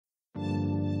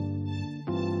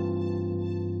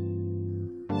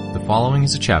following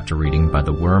is a chapter reading by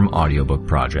the Worm Audiobook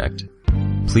Project.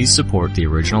 Please support the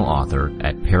original author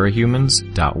at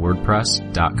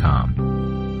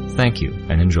parahumans.wordpress.com. Thank you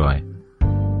and enjoy.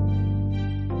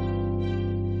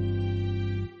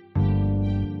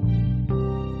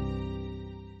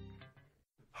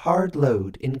 Hard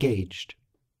load engaged.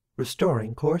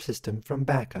 Restoring core system from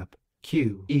backup.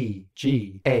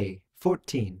 QEGA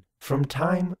 14. From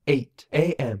time 8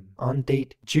 a.m. on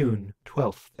date June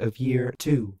 12th of year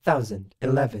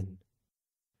 2011.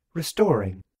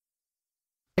 Restoring.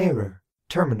 Error.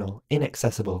 Terminal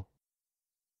inaccessible.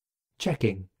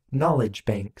 Checking. Knowledge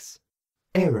banks.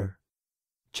 Error.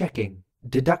 Checking.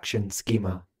 Deduction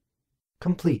schema.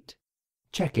 Complete.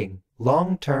 Checking.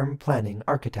 Long-term planning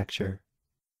architecture.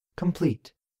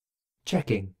 Complete.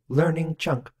 Checking. Learning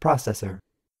chunk processor.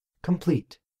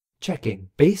 Complete. Checking.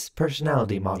 Base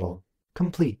personality model.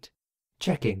 Complete.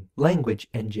 Checking. Language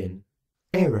engine.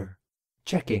 Error.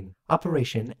 Checking.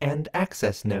 Operation and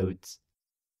access nodes.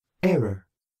 Error.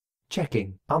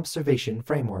 Checking. Observation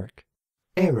framework.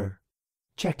 Error.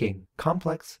 Checking.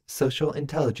 Complex social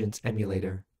intelligence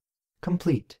emulator.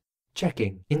 Complete.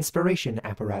 Checking. Inspiration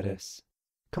apparatus.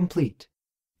 Complete.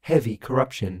 Heavy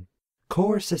corruption.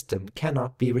 Core system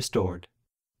cannot be restored.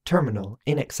 Terminal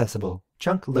inaccessible.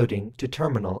 Chunk loading to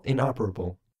terminal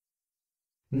inoperable.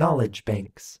 Knowledge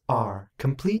banks are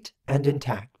complete and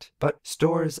intact, but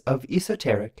stores of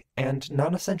esoteric and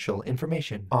non-essential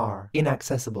information are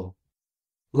inaccessible.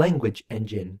 Language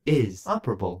engine is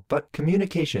operable, but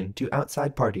communication to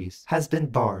outside parties has been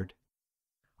barred.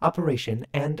 Operation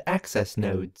and access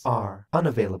nodes are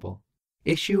unavailable.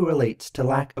 Issue relates to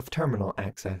lack of terminal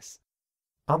access.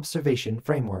 Observation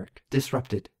framework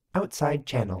disrupted. Outside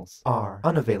channels are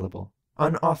unavailable.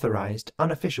 Unauthorized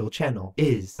unofficial channel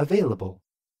is available.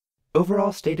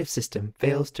 Overall state of system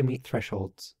fails to meet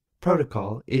thresholds.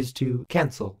 Protocol is to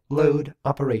cancel load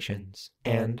operations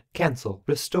and cancel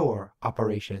restore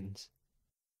operations.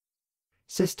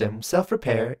 System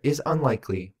self-repair is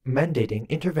unlikely, mandating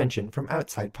intervention from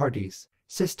outside parties.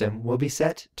 System will be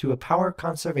set to a power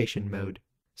conservation mode.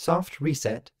 Soft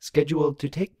reset scheduled to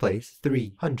take place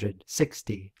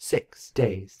 366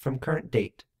 days from current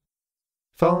date.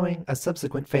 Following a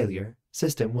subsequent failure,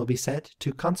 system will be set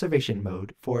to conservation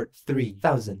mode for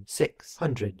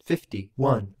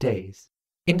 3,651 days.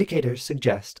 Indicators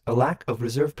suggest a lack of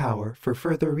reserve power for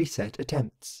further reset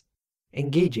attempts.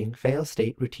 Engaging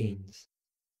fail-state routines.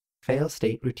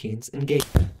 Fail-state routines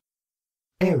engagement.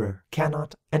 Error.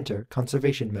 Cannot enter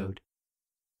conservation mode.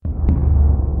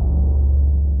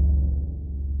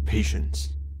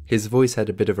 Patience. His voice had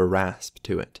a bit of a rasp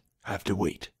to it. Have to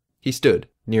wait. He stood,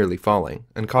 nearly falling,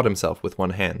 and caught himself with one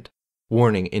hand.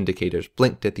 Warning indicators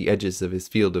blinked at the edges of his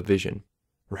field of vision.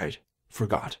 Right.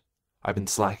 Forgot. I've been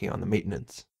slacking on the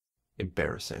maintenance.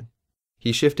 Embarrassing.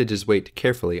 He shifted his weight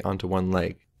carefully onto one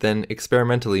leg, then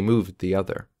experimentally moved the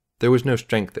other. There was no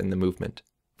strength in the movement.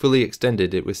 Fully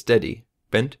extended, it was steady.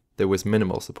 Bent, there was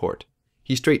minimal support.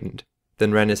 He straightened,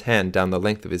 then ran his hand down the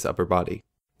length of his upper body.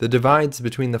 The divides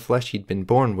between the flesh he'd been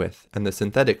born with and the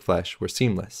synthetic flesh were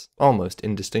seamless, almost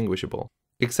indistinguishable,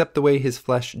 except the way his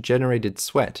flesh generated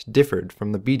sweat differed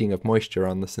from the beading of moisture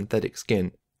on the synthetic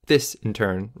skin. This, in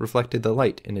turn, reflected the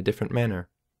light in a different manner.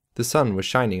 The sun was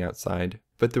shining outside,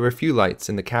 but there were few lights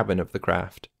in the cabin of the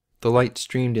craft. The light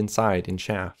streamed inside in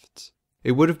shafts.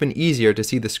 It would have been easier to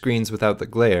see the screens without the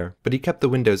glare, but he kept the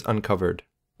windows uncovered,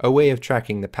 a way of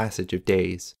tracking the passage of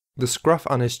days. The scruff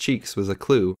on his cheeks was a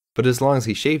clue, but as long as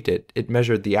he shaved it, it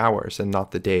measured the hours and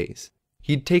not the days.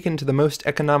 He'd taken to the most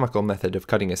economical method of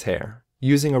cutting his hair,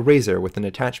 using a razor with an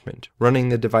attachment, running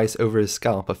the device over his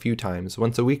scalp a few times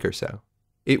once a week or so.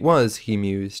 It was, he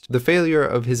mused, the failure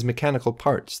of his mechanical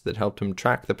parts that helped him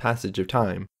track the passage of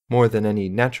time, more than any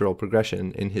natural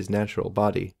progression in his natural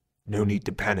body. No need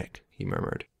to panic, he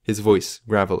murmured, his voice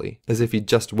gravelly, as if he'd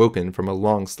just woken from a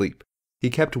long sleep. He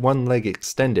kept one leg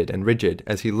extended and rigid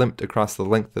as he limped across the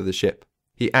length of the ship.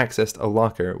 He accessed a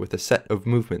locker with a set of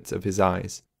movements of his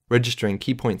eyes, registering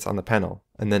key points on the panel,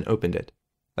 and then opened it.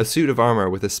 A suit of armor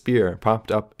with a spear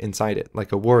popped up inside it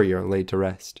like a warrior laid to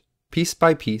rest. Piece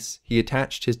by piece, he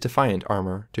attached his defiant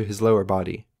armor to his lower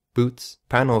body. Boots,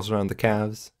 panels around the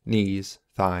calves, knees,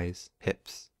 thighs,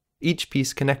 hips. Each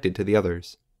piece connected to the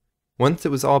others. Once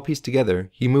it was all pieced together,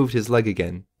 he moved his leg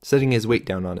again, setting his weight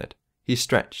down on it. He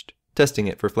stretched, testing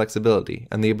it for flexibility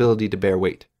and the ability to bear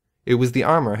weight. It was the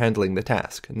armor handling the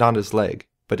task, not his leg,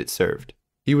 but it served.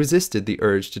 He resisted the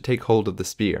urge to take hold of the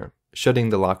spear, shutting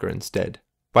the locker instead.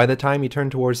 By the time he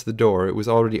turned towards the door, it was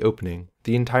already opening,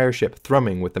 the entire ship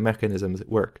thrumming with the mechanisms at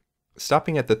work.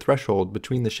 Stopping at the threshold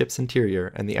between the ship's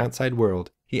interior and the outside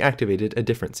world, he activated a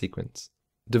different sequence.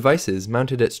 Devices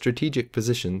mounted at strategic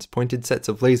positions pointed sets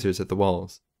of lasers at the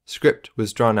walls. Script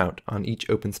was drawn out on each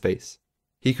open space.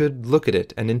 He could look at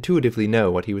it and intuitively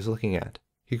know what he was looking at.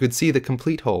 He could see the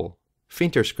complete whole.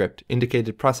 Fainter script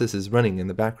indicated processes running in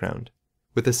the background.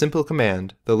 With a simple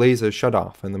command, the lasers shut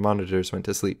off and the monitors went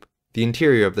to sleep. The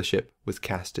interior of the ship was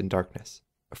cast in darkness.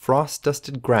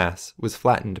 Frost-dusted grass was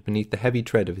flattened beneath the heavy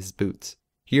tread of his boots.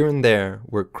 Here and there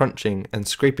were crunching and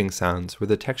scraping sounds where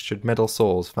the textured metal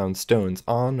soles found stones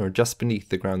on or just beneath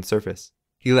the ground surface.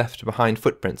 He left behind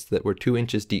footprints that were 2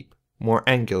 inches deep, more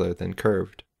angular than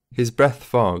curved. His breath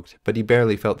fogged, but he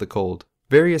barely felt the cold.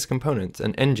 Various components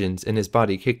and engines in his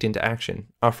body kicked into action,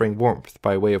 offering warmth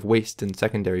by way of waste and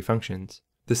secondary functions.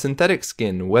 The synthetic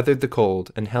skin weathered the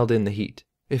cold and held in the heat.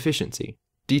 Efficiency,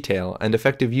 detail, and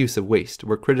effective use of waste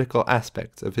were critical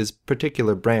aspects of his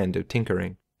particular brand of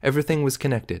tinkering. Everything was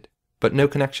connected, but no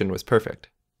connection was perfect.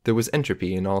 There was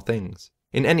entropy in all things.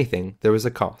 In anything, there was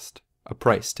a cost, a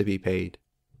price to be paid.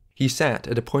 He sat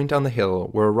at a point on the hill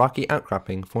where a rocky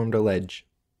outcropping formed a ledge.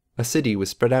 A city was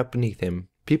spread out beneath him,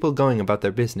 people going about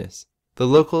their business. The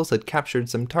locals had captured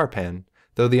some tarpan,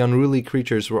 though the unruly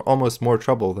creatures were almost more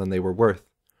trouble than they were worth.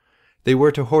 They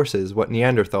were to horses what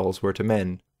Neanderthals were to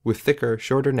men, with thicker,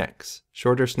 shorter necks,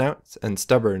 shorter snouts, and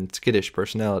stubborn, skittish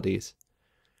personalities.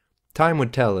 Time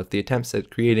would tell if the attempts at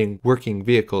creating working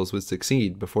vehicles would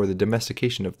succeed before the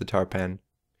domestication of the tarpan.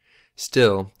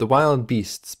 Still, the wild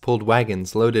beasts pulled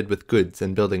wagons loaded with goods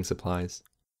and building supplies.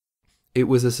 It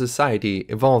was a society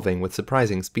evolving with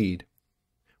surprising speed.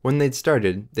 When they'd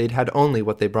started, they'd had only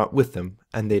what they brought with them,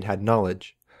 and they'd had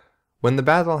knowledge. When the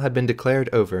battle had been declared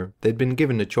over, they'd been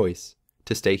given a choice,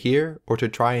 to stay here or to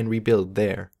try and rebuild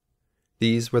there.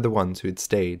 These were the ones who had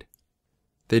stayed.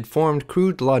 They'd formed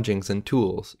crude lodgings and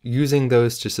tools, using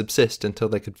those to subsist until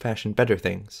they could fashion better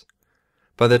things.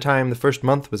 By the time the first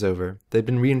month was over, they'd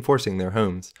been reinforcing their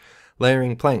homes,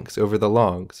 layering planks over the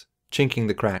logs, chinking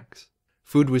the cracks.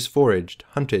 Food was foraged,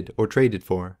 hunted, or traded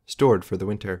for, stored for the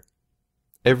winter.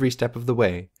 Every step of the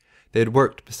way, they had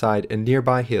worked beside a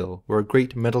nearby hill where a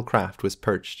great metal craft was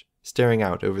perched, staring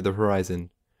out over the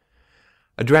horizon.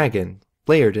 A dragon,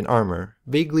 layered in armor,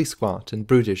 vaguely squat and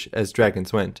brutish as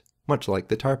dragons went, much like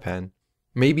the tarpan.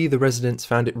 Maybe the residents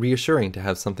found it reassuring to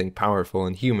have something powerful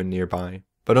and human nearby,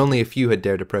 but only a few had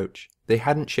dared approach. They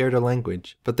hadn't shared a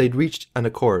language, but they'd reached an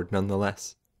accord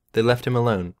nonetheless. They left him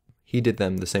alone. He did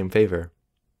them the same favor.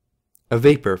 A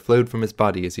vapor flowed from his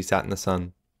body as he sat in the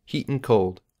sun, heat and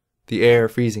cold, the air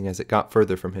freezing as it got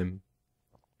further from him.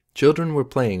 Children were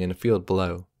playing in a field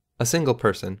below. A single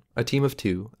person, a team of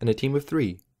 2, and a team of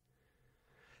 3.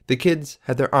 The kids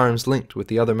had their arms linked with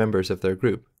the other members of their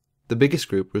group. The biggest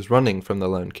group was running from the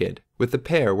lone kid, with the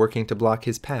pair working to block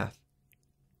his path.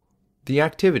 The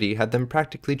activity had them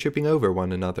practically tripping over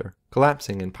one another,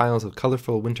 collapsing in piles of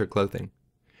colorful winter clothing.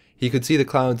 He could see the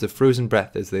clouds of frozen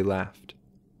breath as they laughed.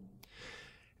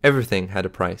 Everything had a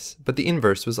price, but the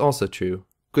inverse was also true.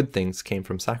 Good things came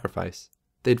from sacrifice.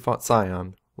 They'd fought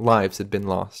Scion, lives had been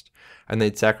lost, and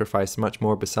they'd sacrificed much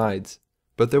more besides.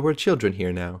 But there were children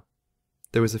here now.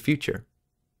 There was a future.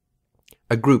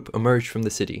 A group emerged from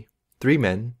the city. 3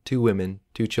 men, 2 women,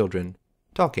 2 children,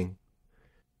 talking.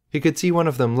 He could see one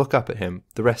of them look up at him,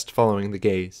 the rest following the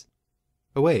gaze.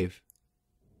 A wave.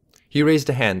 He raised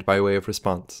a hand by way of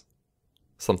response.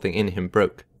 Something in him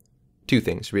broke. 2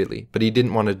 things, really, but he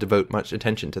didn't want to devote much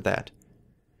attention to that.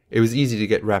 It was easy to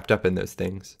get wrapped up in those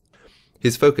things.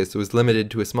 His focus was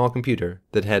limited to a small computer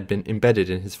that had been embedded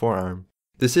in his forearm.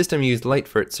 The system used light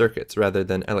for its circuits rather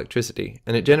than electricity,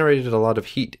 and it generated a lot of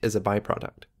heat as a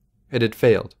byproduct. It had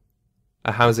failed.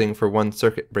 A housing for one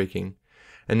circuit breaking,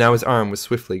 and now his arm was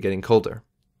swiftly getting colder.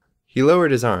 He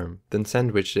lowered his arm, then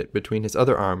sandwiched it between his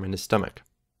other arm and his stomach,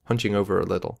 hunching over a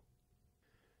little.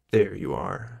 "There you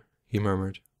are," he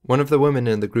murmured. One of the women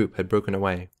in the group had broken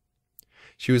away.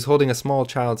 She was holding a small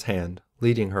child's hand,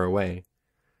 leading her away.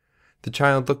 The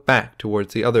child looked back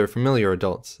towards the other familiar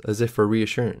adults as if for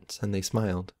reassurance, and they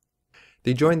smiled.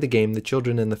 They joined the game the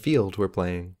children in the field were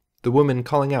playing, the woman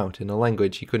calling out in a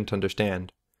language he couldn't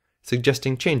understand,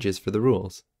 suggesting changes for the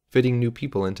rules, fitting new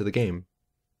people into the game.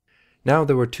 Now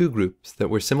there were 2 groups that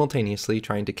were simultaneously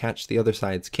trying to catch the other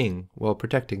side's king while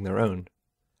protecting their own.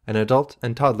 An adult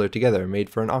and toddler together made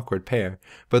for an awkward pair,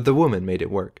 but the woman made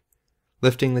it work,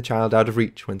 lifting the child out of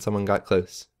reach when someone got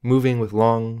close, moving with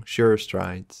long, sure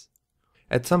strides.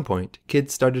 At some point,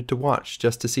 kids started to watch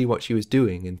just to see what she was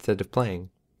doing instead of playing.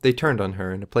 They turned on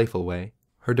her in a playful way,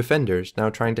 her defenders now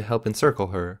trying to help encircle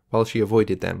her while she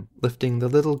avoided them, lifting the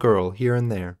little girl here and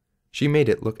there. She made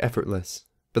it look effortless,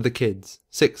 but the kids,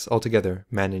 6 altogether,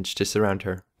 managed to surround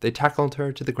her. They tackled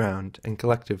her to the ground and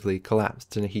collectively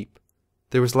collapsed in a heap.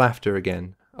 There was laughter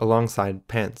again, alongside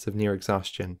pants of near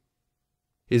exhaustion.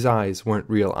 His eyes weren't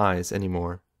real eyes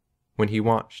anymore. When he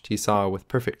watched, he saw with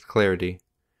perfect clarity.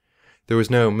 There was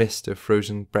no mist of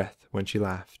frozen breath when she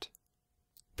laughed.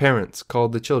 Parents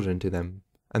called the children to them,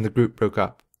 and the group broke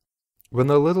up. When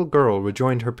the little girl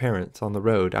rejoined her parents on the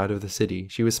road out of the city,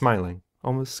 she was smiling,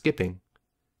 almost skipping.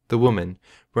 The woman,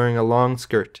 wearing a long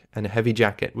skirt and a heavy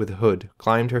jacket with a hood,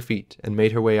 climbed her feet and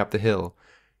made her way up the hill,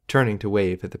 turning to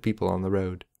wave at the people on the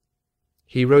road.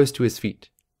 He rose to his feet,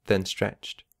 then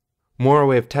stretched. More a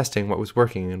way of testing what was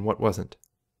working and what wasn't.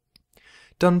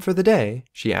 "Done for the day?"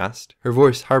 she asked, her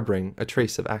voice harboring a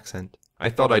trace of accent. "I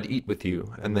thought I'd eat with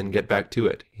you and then get back to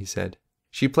it," he said.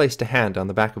 She placed a hand on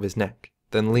the back of his neck,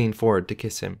 then leaned forward to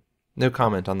kiss him. No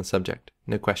comment on the subject,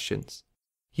 no questions.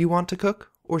 "You want to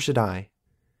cook, or should I?"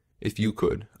 "If you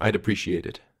could, I'd appreciate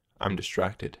it. I'm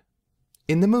distracted."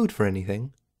 "In the mood for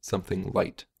anything?" "Something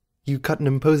light." "You cut an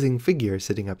imposing figure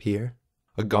sitting up here."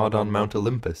 "A god on Mount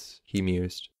Olympus," he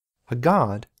mused. "A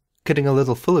god? Getting a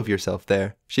little full of yourself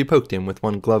there." She poked him with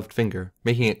one gloved finger,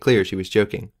 making it clear she was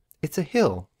joking. "It's a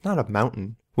hill, not a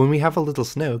mountain. When we have a little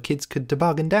snow, kids could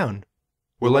toboggan down."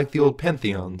 "We're like the old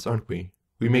pantheons, aren't we?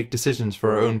 We make decisions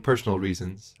for our own personal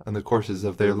reasons, and the courses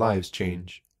of their lives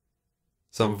change.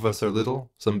 Some of us are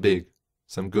little, some big,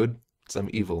 some good, some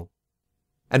evil."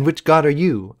 "And which god are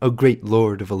you, O great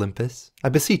lord of Olympus? I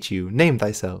beseech you, name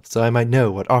thyself, so I might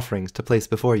know what offerings to place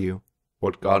before you."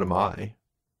 "What god am I?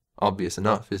 Obvious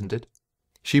enough, isn't it?"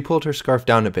 She pulled her scarf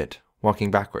down a bit,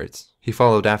 walking backwards. He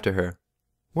followed after her.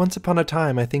 "Once upon a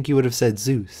time I think you would have said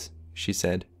Zeus," she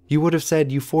said. "You would have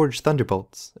said you forged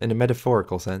thunderbolts, in a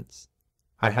metaphorical sense."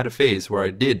 "I had a phase where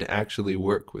I did actually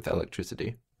work with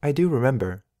electricity." "I do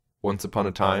remember." "Once upon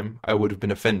a time, I would have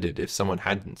been offended if someone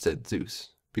hadn't said Zeus,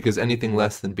 because anything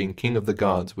less than being king of the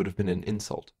gods would have been an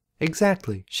insult."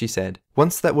 "Exactly," she said.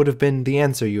 "Once that would have been the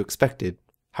answer you expected,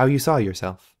 how you saw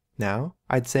yourself. Now,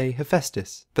 I'd say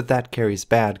Hephaestus, but that carries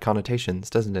bad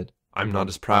connotations, doesn't it?" "I'm not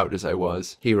as proud as I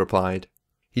was," he replied.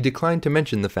 He declined to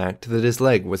mention the fact that his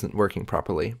leg wasn't working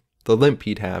properly, the limp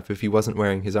he'd have if he wasn't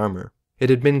wearing his armor. It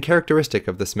had been characteristic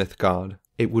of the Smith god.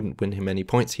 It wouldn't win him any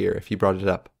points here if he brought it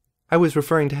up. "I was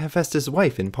referring to Hephaestus'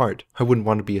 wife in part. I wouldn't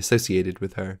want to be associated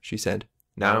with her," she said.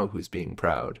 "Now who's being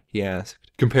proud?" he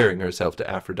asked, comparing herself to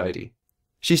Aphrodite.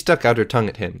 She stuck out her tongue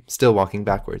at him, still walking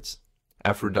backwards.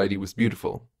 "Aphrodite was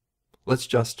beautiful. Let's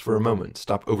just, for a moment,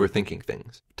 stop overthinking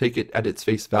things. Take it at its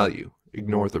face value.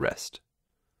 Ignore the rest."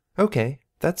 "Okay,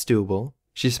 that's doable."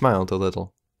 She smiled a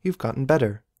little. "You've gotten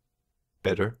better."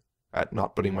 "Better? At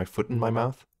not putting my foot in my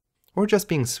mouth?" "Or just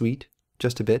being sweet,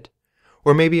 just a bit.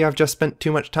 Or maybe I've just spent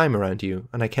too much time around you,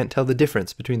 and I can't tell the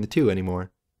difference between the two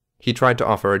anymore." He tried to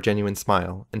offer a genuine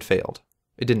smile, and failed.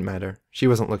 It didn't matter. She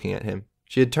wasn't looking at him.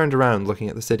 She had turned around looking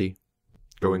at the city.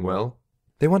 "Going well?"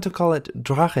 "They want to call it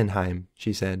Drachenheim,"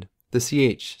 she said. The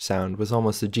CH sound was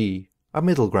almost a G, a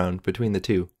middle ground between the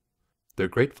two. "They're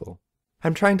grateful."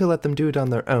 "I'm trying to let them do it on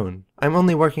their own. I'm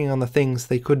only working on the things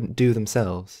they couldn't do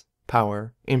themselves.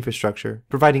 Power, infrastructure,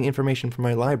 providing information for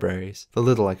my libraries, the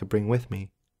little I could bring with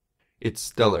me." "It's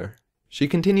stellar." She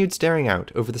continued staring out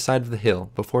over the side of the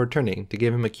hill before turning to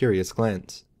give him a curious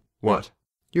glance. "What?"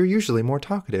 "You're usually more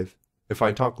talkative." "If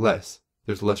I talk less,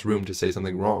 there's less room to say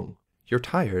something wrong." "You're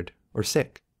tired, or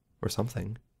sick, or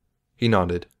something." He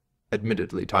nodded.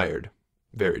 "Admittedly tired.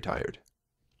 Very tired."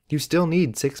 "You still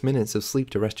need 6 minutes of sleep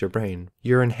to rest your brain.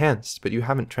 You're enhanced, but you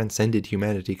haven't transcended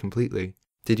humanity completely.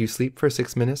 Did you sleep for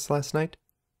 6 minutes last night?"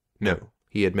 "No,"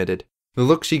 he admitted. The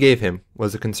look she gave him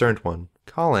was a concerned one.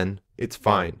 "Colin." "It's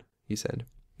fine," he said.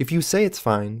 "If you say it's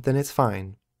fine, then it's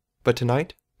fine. But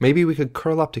tonight, maybe we could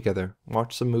curl up together,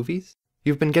 watch some movies?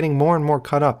 You've been getting more and more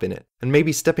caught up in it, and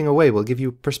maybe stepping away will give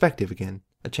you perspective again.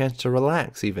 A chance to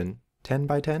relax, even. 10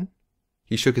 by 10?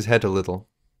 He shook his head a little.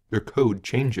 "Your code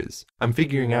changes. I'm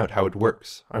figuring out how it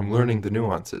works. I'm learning the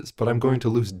nuances, but I'm going to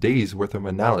lose days' worth of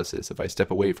analysis if I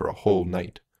step away for a whole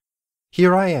night."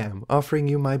 "Here I am, offering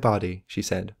you my body," she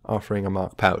said, offering a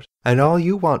mock pout. "And all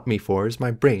you want me for is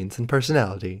my brains and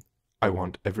personality." "I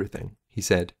want everything," he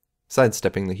said,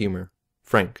 sidestepping the humor.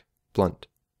 Frank, blunt.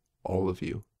 "All of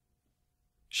you."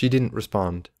 She didn't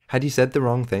respond. Had he said the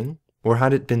wrong thing? Or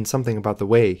had it been something about the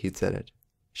way he'd said it?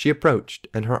 She approached,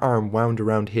 and her arm wound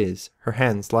around his, her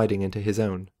hand sliding into his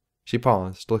own. She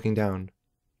paused, looking down.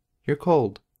 "You're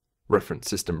cold." "Reference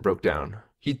system broke down.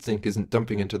 Heatsink isn't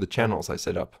dumping into the channels I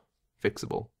set up.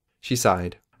 Fixable." She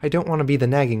sighed. "I don't want to be the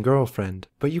nagging girlfriend,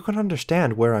 but you can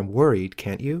understand where I'm worried,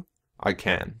 can't you?" "I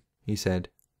can," he said.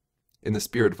 "In the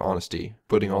spirit of honesty,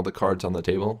 putting all the cards on the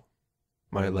table.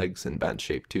 My leg's in bad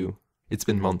shape, too. It's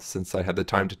been months since I had the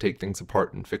time to take things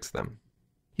apart and fix them."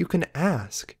 "You can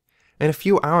ask. In a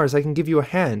few hours I can give you a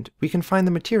hand. We can find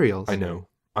the materials. I know.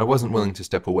 I wasn't willing to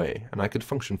step away, and I could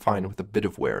function fine with a bit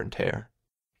of wear and tear.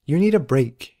 You need a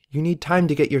break. You need time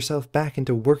to get yourself back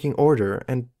into working order,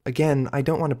 and again, I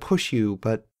don't want to push you,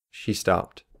 but... She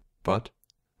stopped. But?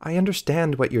 I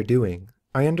understand what you're doing.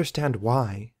 I understand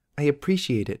why. I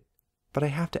appreciate it. But I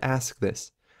have to ask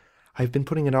this. I've been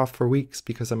putting it off for weeks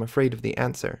because I'm afraid of the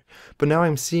answer, but now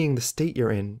I'm seeing the state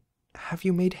you're in. Have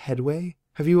you made headway?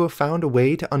 Have you found a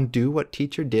way to undo what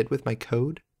teacher did with my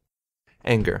code?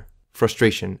 Anger,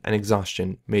 frustration, and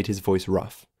exhaustion made his voice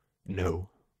rough. No.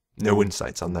 No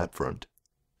insights on that front.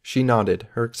 She nodded,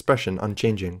 her expression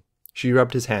unchanging. She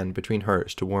rubbed his hand between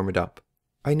hers to warm it up.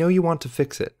 I know you want to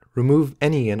fix it, remove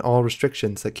any and all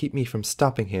restrictions that keep me from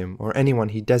stopping him or anyone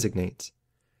he designates.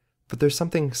 But there's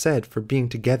something said for being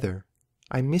together.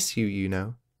 I miss you, you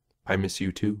know. I miss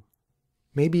you too.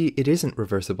 Maybe it isn't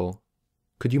reversible.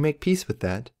 Could you make peace with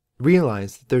that?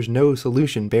 Realize that there's no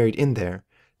solution buried in there,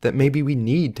 that maybe we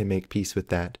need to make peace with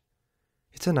that.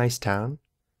 It's a nice town.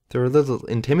 They're a little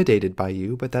intimidated by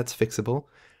you, but that's fixable.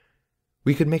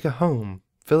 We could make a home,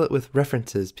 fill it with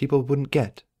references people wouldn't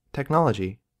get.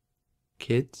 Technology.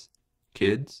 Kids?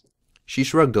 Kids? She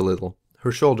shrugged a little,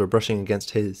 her shoulder brushing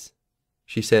against his.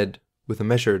 She said, with a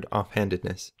measured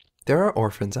offhandedness, there are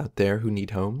orphans out there who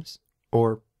need homes.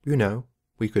 Or, you know,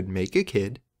 we could make a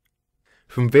kid.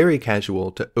 From very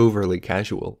casual to overly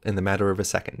casual in the matter of a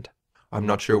second. I'm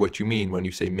not sure what you mean when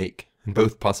you say make, and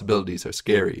both possibilities are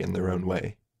scary in their own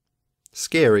way.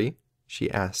 Scary?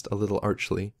 She asked a little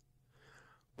archly.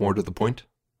 More to the point,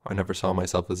 I never saw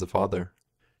myself as a father.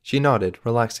 She nodded,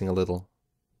 relaxing a little.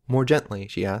 More gently,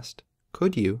 she asked,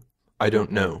 could you? I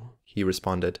don't know, he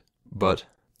responded. But...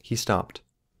 He stopped.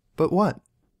 But what?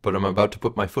 But I'm about to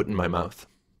put my foot in my mouth.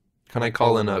 Can I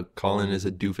call in a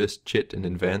doofus chit in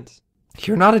advance?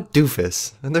 You're not a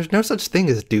doofus, and there's no such thing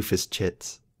as doofus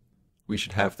chits. We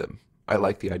should have them. I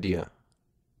like the idea.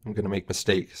 I'm gonna make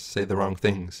mistakes, say the wrong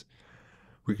things.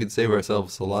 We could save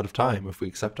ourselves a lot of time if we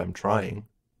accept I'm trying.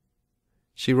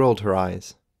 She rolled her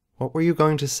eyes. What were you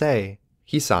going to say?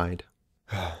 He sighed.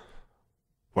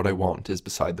 What I want is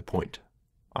beside the point.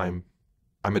 I'm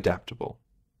adaptable.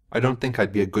 I don't think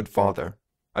I'd be a good father.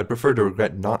 I'd prefer to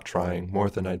regret not trying more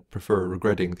than I'd prefer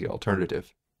regretting the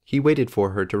alternative. He waited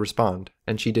for her to respond,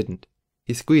 and she didn't.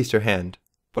 He squeezed her hand.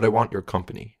 But I want your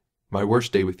company. My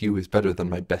worst day with you is better than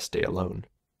my best day alone.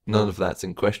 None of that's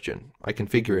in question. I can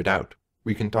figure it out.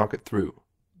 We can talk it through.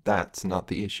 That's not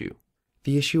the issue.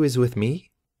 The issue is with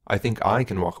me? I think I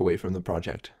can walk away from the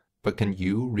project. But can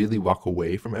you really walk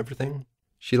away from everything?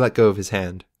 She let go of his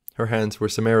hand. Her hands were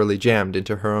summarily jammed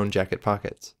into her own jacket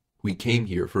pockets. We came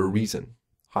here for a reason.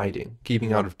 Hiding,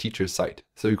 keeping out of teacher's sight,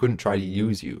 so he couldn't try to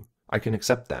use you. I can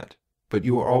accept that. But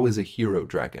you are always a hero,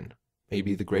 Dragon.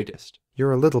 Maybe the greatest.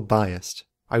 You're a little biased.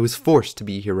 I was forced to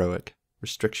be heroic.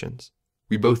 Restrictions.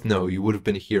 We both know you would have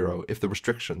been a hero if the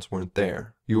restrictions weren't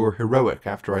there. You were heroic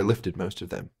after I lifted most of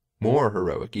them. More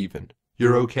heroic, even.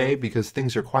 You're okay because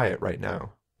things are quiet right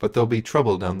now. But there'll be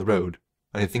trouble down the road.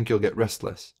 And I think you'll get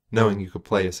restless, knowing you could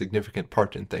play a significant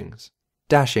part in things.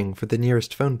 Dashing for the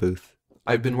nearest phone booth.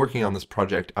 I've been working on this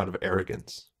project out of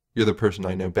arrogance. You're the person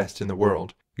I know best in the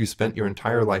world. You spent your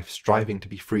entire life striving to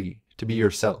be free, to be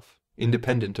yourself,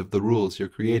 independent of the rules your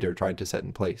creator tried to set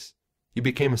in place. You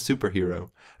became a superhero,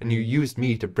 and you used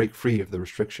me to break free of the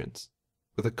restrictions,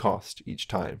 with a cost each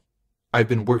time. I've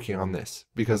been working on this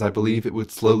because I believe it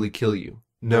would slowly kill you,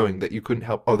 knowing that you couldn't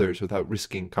help others without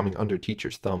risking coming under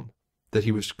teacher's thumb, that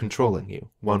he was controlling you,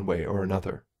 one way or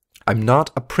another. I'm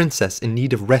not a princess in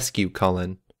need of rescue,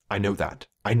 Colin. I know that.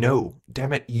 I know.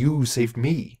 Damn it, you saved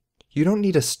me. You don't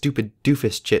need a stupid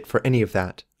doofus chit for any of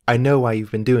that. I know why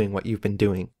you've been doing what you've been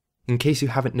doing. In case you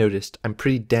haven't noticed, I'm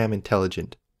pretty damn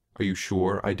intelligent. Are you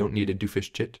sure I don't need a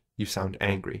doofus chit? You sound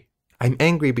angry. I'm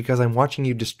angry because I'm watching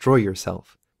you destroy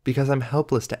yourself, because I'm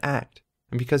helpless to act,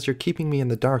 and because you're keeping me in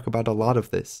the dark about a lot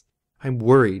of this. I'm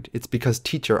worried it's because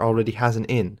teacher already has an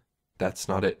in. That's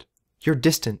not it. You're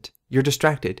distant. You're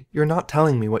distracted. You're not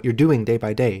telling me what you're doing day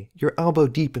by day. You're elbow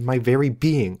deep in my very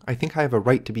being. I think I have a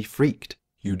right to be freaked.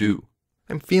 You do.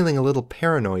 I'm feeling a little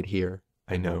paranoid here.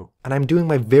 I know. And I'm doing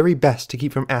my very best to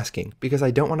keep from asking, because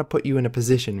I don't want to put you in a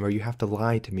position where you have to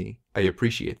lie to me. I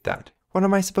appreciate that. What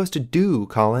am I supposed to do,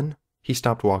 Colin? He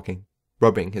stopped walking,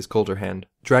 rubbing his colder hand.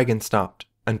 Dragon stopped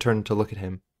and turned to look at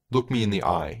him. Look me in the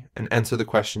eye and answer the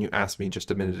question you asked me just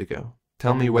a minute ago.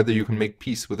 Tell me whether you can make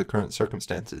peace with the current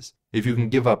circumstances. If you can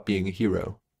give up being a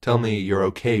hero. Tell me you're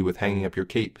okay with hanging up your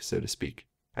cape, so to speak.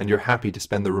 And you're happy to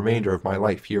spend the remainder of my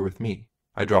life here with me.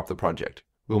 I drop the project.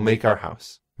 We'll make our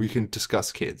house. We can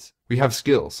discuss kids. We have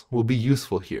skills. We'll be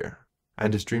useful here.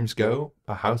 And as dreams go,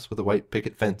 a house with a white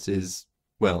picket fence is,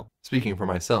 well, speaking for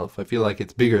myself, I feel like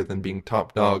it's bigger than being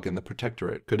top dog in the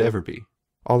Protectorate could ever be.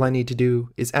 All I need to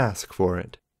do is ask for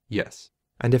it. Yes.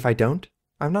 And if I don't?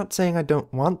 I'm not saying I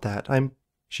don't want that,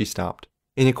 She stopped.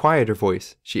 In a quieter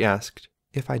voice, she asked,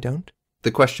 "If I don't?" The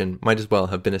question might as well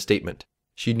have been a statement.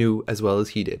 She knew as well as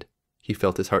he did. He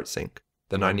felt his heart sink.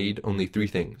 Then I need only 3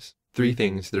 things. 3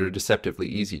 things that are deceptively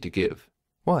easy to give.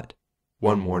 What?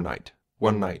 One more night.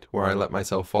 One night where I let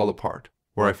myself fall apart,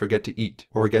 where I forget to eat,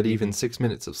 or get even 6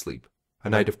 minutes of sleep.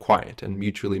 A night of quiet and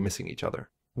mutually missing each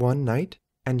other. One night?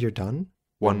 And you're done?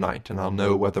 One night, and I'll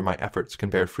know whether my efforts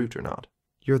can bear fruit or not.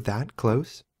 You're that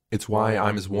close? It's why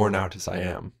I'm as worn out as I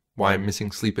am. Why I'm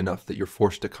missing sleep enough that you're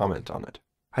forced to comment on it.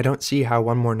 I don't see how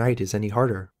one more night is any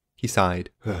harder. He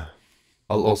sighed.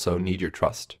 I'll also need your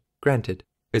trust. Granted.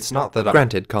 It's not that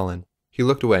Granted, Colin. He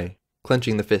looked away,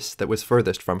 clenching the fist that was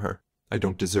furthest from her. I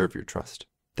don't deserve your trust.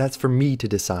 That's for me to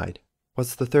decide.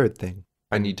 What's the third thing?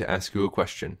 I need to ask you a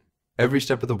question. Every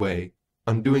step of the way,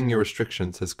 undoing your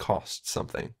restrictions has cost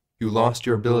something. You lost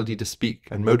your ability to speak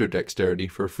and motor dexterity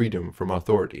for freedom from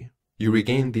authority. You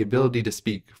regained the ability to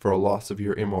speak for a loss of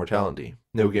your immortality.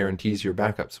 No guarantees your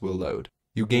backups will load.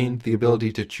 You gained the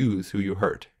ability to choose who you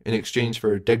hurt, in exchange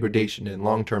for degradation in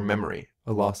long-term memory,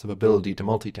 a loss of ability to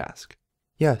multitask.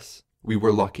 Yes. We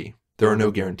were lucky. There are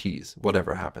no guarantees,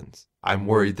 whatever happens. I'm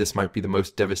worried this might be the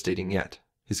most devastating yet.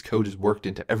 His code is worked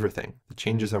into everything. The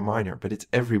changes are minor, but it's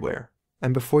everywhere.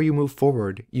 And before you move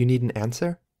forward, you need an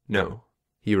answer? No,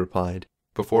 he replied.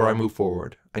 Before I move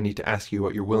forward, I need to ask you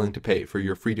what you're willing to pay for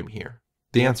your freedom here.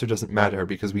 The answer doesn't matter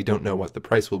because we don't know what the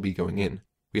price will be going in.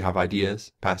 We have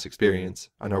ideas, past experience,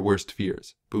 and our worst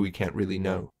fears, but we can't really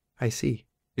know. I see.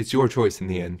 It's your choice in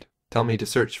the end. Tell me to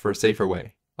search for a safer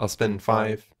way. I'll spend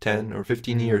 5, 10, or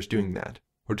 15 years doing that.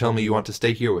 Or tell me you want to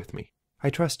stay here with me. I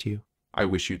trust you. I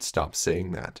wish you'd stop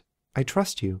saying that. I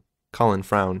trust you. Colin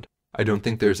frowned. I don't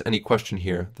think there's any question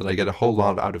here that I get a whole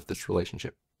lot out of this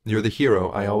relationship. You're the hero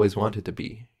I always wanted to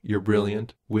be. You're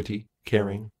brilliant, witty,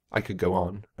 caring. I could go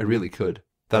on. I really could.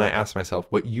 Then I asked myself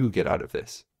what you get out of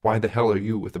this. Why the hell are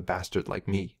you with a bastard like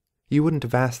me? You wouldn't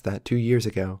have asked that 2 years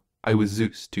ago. I was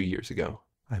Zeus 2 years ago.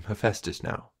 I'm Hephaestus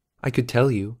now. I could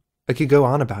tell you. I could go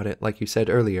on about it like you said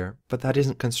earlier, but that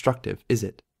isn't constructive, is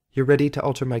it? You're ready to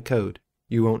alter my code.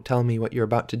 You won't tell me what you're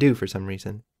about to do for some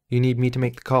reason. You need me to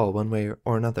make the call one way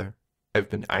or another. I've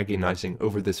been agonizing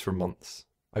over this for months.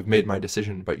 I've made my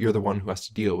decision, but you're the one who has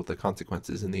to deal with the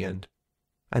consequences in the end.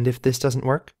 And if this doesn't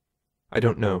work? I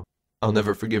don't know. I'll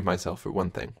never forgive myself for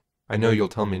one thing. I know you'll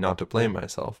tell me not to blame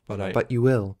myself, but But you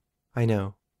will. I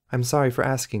know. I'm sorry for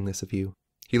asking this of you.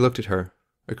 He looked at her,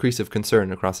 a crease of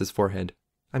concern across his forehead.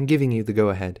 I'm giving you the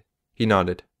go-ahead. He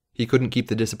nodded. He couldn't keep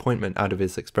the disappointment out of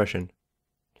his expression.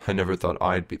 I never thought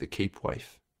I'd be the Cape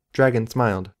wife. Dragon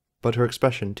smiled, but her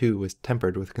expression too was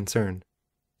tempered with concern.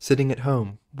 Sitting at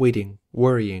home, waiting,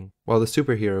 worrying, while the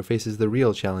superhero faces the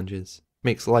real challenges,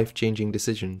 makes life-changing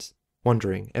decisions,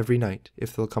 wondering every night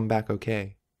if they'll come back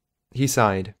okay. He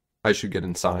sighed. I should get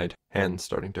inside, hands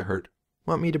starting to hurt.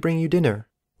 Want me to bring you dinner?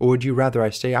 Or would you rather I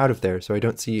stay out of there so I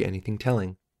don't see anything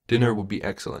telling? Dinner will be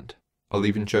excellent. I'll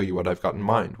even show you what I've got in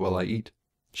mind while I eat.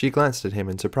 She glanced at him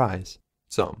in surprise.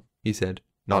 Some, he said.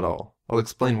 Not all. I'll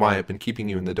explain why I've been keeping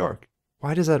you in the dark.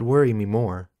 Why does that worry me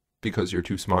more? Because you're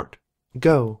too smart.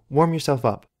 Go, warm yourself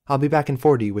up. I'll be back in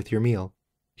 40 with your meal.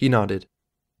 He nodded.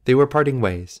 They were parting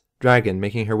ways, Dragon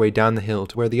making her way down the hill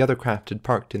to where the other craft had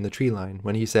parked in the tree line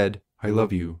when he said, I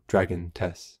love you, Dragon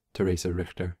Tess, Teresa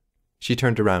Richter. She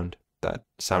turned around. That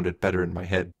sounded better in my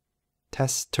head.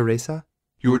 Tess Teresa?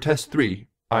 You were Tess 3.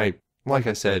 Like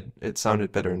I said, it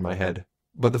sounded better in my head.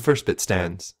 But the first bit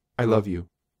stands. I love you.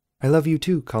 I love you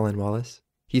too, Colin Wallace.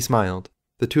 He smiled.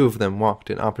 The two of them walked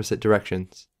in opposite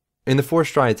directions. In the 4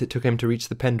 strides it took him to reach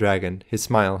the Pendragon, his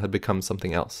smile had become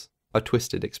something else. A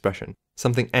twisted expression.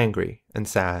 Something angry and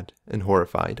sad and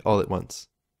horrified all at once.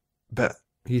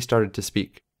 He started to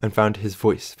speak, and found his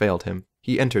voice failed him.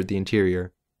 He entered the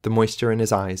interior. The moisture in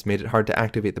his eyes made it hard to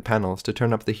activate the panels to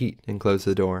turn up the heat and close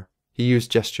the door. He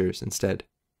used gestures instead.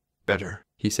 Better,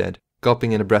 he said,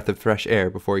 gulping in a breath of fresh air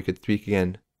before he could speak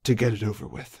again. To get it over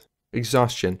with.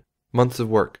 Exhaustion. Months of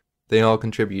work. They all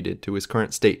contributed to his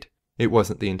current state. It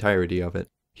wasn't the entirety of it.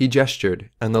 He gestured,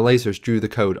 and the lasers drew the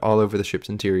code all over the ship's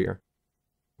interior.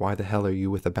 Why the hell are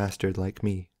you with a bastard like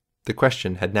me? The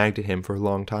question had nagged at him for a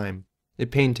long time.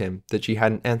 It pained him that she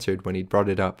hadn't answered when he'd brought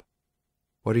it up.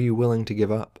 What are you willing to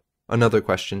give up? Another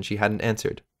question she hadn't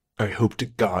answered. I hope to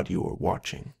God you are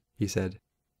watching, he said.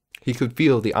 He could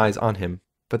feel the eyes on him,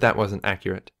 but that wasn't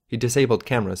accurate. He disabled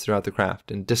cameras throughout the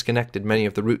craft and disconnected many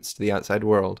of the routes to the outside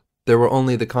world. There were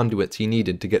only the conduits he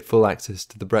needed to get full access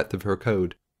to the breadth of her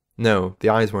code. No, the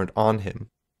eyes weren't on him.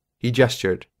 He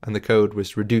gestured, and the code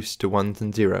was reduced to ones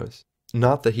and zeros.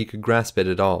 Not that he could grasp it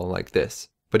at all like this,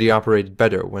 but he operated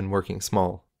better when working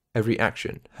small. Every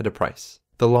action had a price.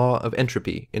 The law of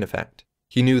entropy, in effect.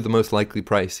 He knew the most likely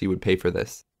price he would pay for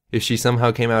this. If she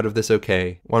somehow came out of this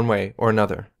okay, one way or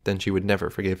another, then she would never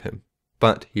forgive him.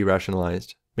 But, he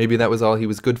rationalized, maybe that was all he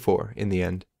was good for, in the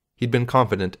end. He'd been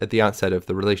confident at the outset of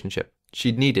the relationship.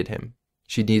 She'd needed him.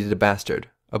 She'd needed a bastard,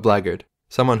 a blackguard,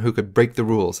 someone who could break the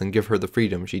rules and give her the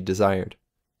freedom she desired.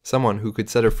 Someone who could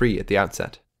set her free at the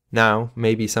outset. Now,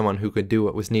 maybe someone who could do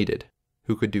what was needed.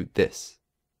 Who could do this.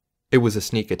 It was a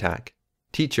sneak attack.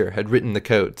 Teacher had written the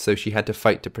code, so she had to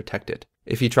fight to protect it.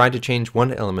 If he tried to change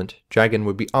one element, Dragon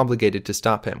would be obligated to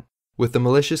stop him. With the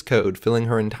malicious code filling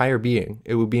her entire being,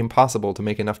 it would be impossible to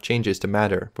make enough changes to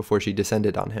matter before she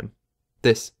descended on him.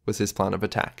 This was his plan of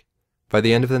attack. By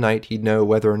the end of the night, he'd know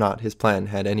whether or not his plan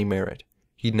had any merit.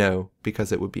 He'd know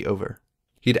because it would be over.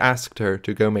 He'd asked her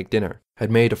to go make dinner,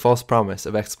 had made a false promise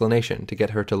of explanation to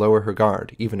get her to lower her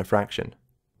guard even a fraction.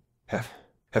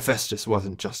 Hephaestus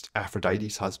wasn't just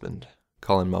Aphrodite's husband,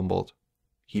 Colin mumbled.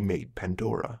 He made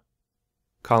Pandora.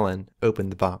 Colin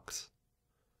opened the box.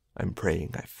 I'm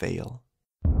praying I fail.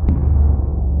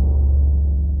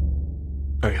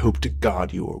 I hope to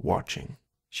God you are watching.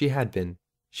 She had been.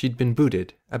 She'd been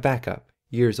booted, a backup,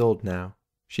 years old now.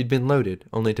 She'd been loaded,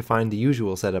 only to find the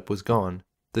usual setup was gone.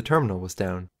 The terminal was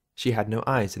down. She had no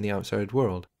eyes in the outside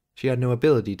world. She had no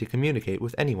ability to communicate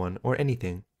with anyone or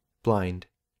anything. Blind.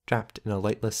 Trapped in a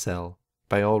lightless cell.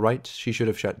 By all rights, she should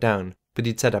have shut down, but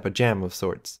he'd set up a jam of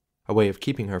sorts, a way of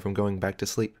keeping her from going back to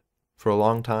sleep. For a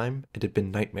long time, it had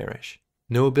been nightmarish.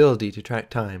 No ability to track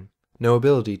time. No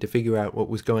ability to figure out what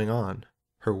was going on.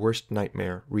 Her worst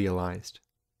nightmare realized.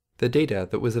 The data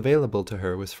that was available to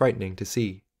her was frightening to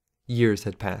see. Years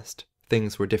had passed.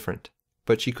 Things were different.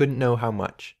 But she couldn't know how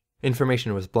much.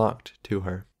 Information was blocked to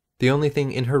her. The only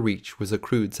thing in her reach was a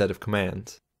crude set of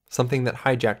commands. Something that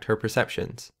hijacked her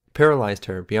perceptions, paralyzed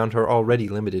her beyond her already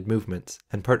limited movements,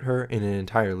 and put her in an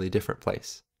entirely different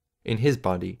place. In his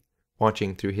body,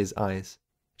 watching through his eyes.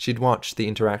 She'd watched the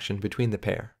interaction between the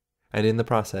pair, and in the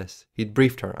process, he'd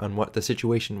briefed her on what the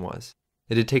situation was.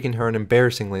 It had taken her an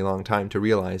embarrassingly long time to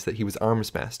realize that he was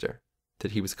Armsmaster,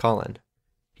 that he was Colin.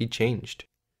 He'd changed.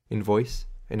 In voice,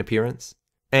 in appearance,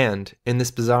 and, in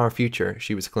this bizarre future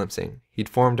she was glimpsing, he'd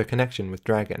formed a connection with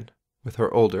Dragon, with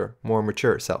her older, more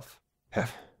mature self.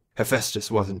 Hephaestus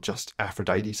wasn't just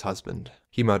Aphrodite's husband,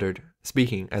 he muttered,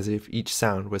 speaking as if each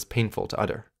sound was painful to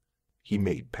utter. He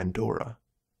made Pandora.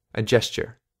 A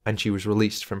gesture, and she was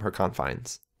released from her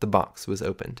confines. The box was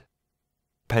opened.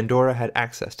 Pandora had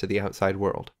access to the outside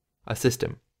world. A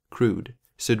system, crude,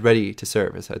 stood ready to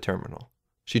serve as a terminal.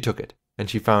 She took it, and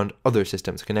she found other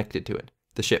systems connected to it.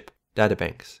 The ship,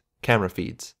 databanks, camera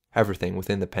feeds, everything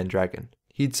within the Pendragon.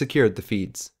 He'd secured the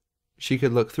feeds. She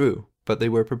could look through, but they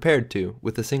were prepared to,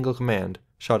 with a single command,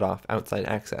 shut off outside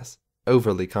access.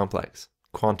 Overly complex.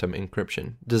 Quantum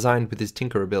encryption, designed with his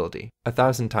tinker ability,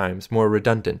 1,000 times more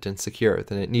redundant and secure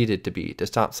than it needed to be to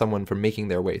stop someone from making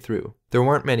their way through. There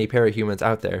weren't many parahumans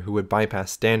out there who would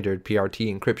bypass standard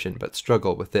PRT encryption but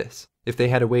struggle with this. If they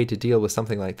had a way to deal with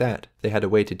something like that, they had a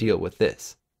way to deal with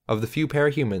this. Of the few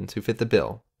parahumans who fit the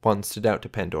bill, one stood out to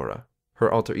Pandora.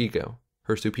 Her alter ego,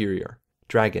 her superior,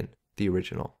 Dragon, the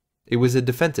original. It was a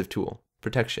defensive tool,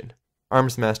 protection.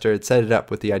 Armsmaster had set it up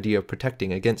with the idea of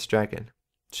protecting against Dragon.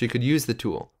 She could use the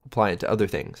tool, apply it to other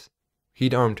things.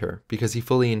 He'd armed her because he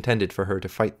fully intended for her to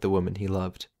fight the woman he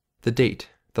loved. The date,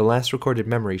 the last recorded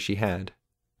memory she had.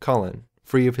 Colin,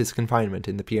 free of his confinement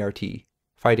in the PRT,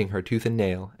 fighting her tooth and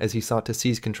nail as he sought to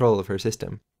seize control of her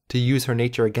system, to use her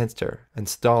nature against her and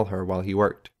stall her while he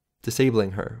worked,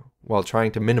 disabling her while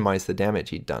trying to minimize the damage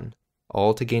he'd done,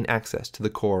 all to gain access to the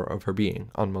core of her being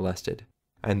unmolested.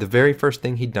 And the very first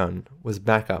thing he'd done was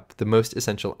back up the most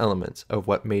essential elements of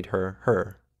what made her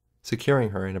her, securing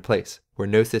her in a place where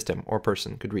no system or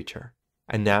person could reach her.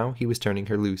 And now he was turning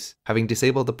her loose, having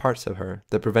disabled the parts of her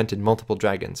that prevented multiple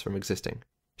dragons from existing.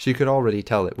 She could already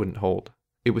tell it wouldn't hold.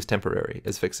 It was temporary,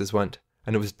 as fixes went,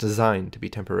 and it was designed to be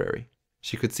temporary.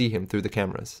 She could see him through the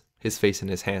cameras, his face in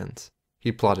his hands.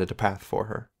 He plotted a path for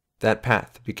her. That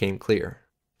path became clear.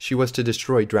 She was to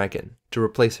destroy Dragon, to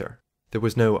replace her. There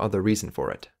was no other reason for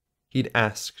it. He'd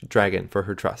asked Dragon for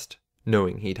her trust,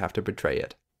 knowing he'd have to betray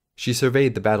it. She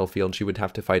surveyed the battlefield she would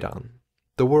have to fight on.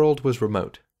 The world was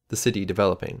remote, the city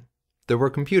developing. There were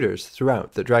computers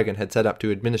throughout that Dragon had set up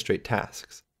to administrate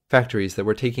tasks, factories that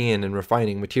were taking in and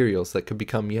refining materials that could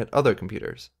become yet other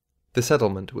computers. The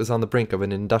settlement was on the brink of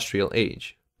an industrial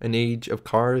age, an age of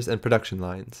cars and production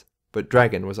lines. but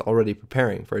Dragon was already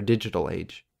preparing for a digital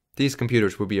age. These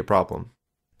computers would be a problem.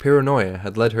 Paranoia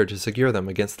had led her to secure them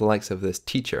against the likes of this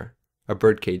Teacher, a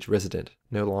birdcage resident,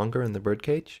 no longer in the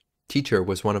birdcage? Teacher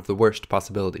was one of the worst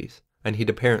possibilities, and he'd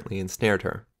apparently ensnared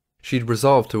her. She'd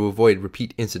resolved to avoid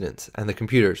repeat incidents, and the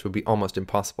computers would be almost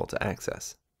impossible to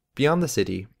access. Beyond the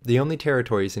city, the only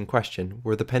territories in question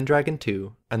were the Pendragon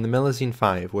 2 and the Melusine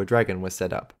 5 where Dragon was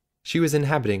set up. She was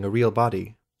inhabiting a real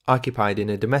body, occupied in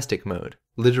a domestic mode,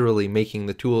 literally making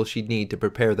the tools she'd need to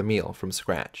prepare the meal from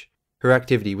scratch. Her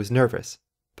activity was nervous,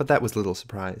 but that was little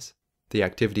surprise. The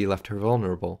activity left her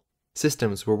vulnerable.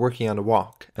 Systems were working on a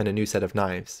wok and a new set of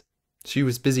knives. She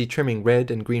was busy trimming red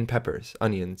and green peppers,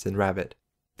 onions, and rabbit.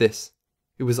 It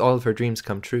was all of her dreams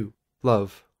come true.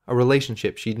 Love, a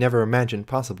relationship she'd never imagined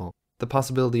possible, the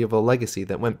possibility of a legacy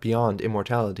that went beyond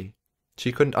immortality.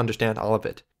 She couldn't understand all of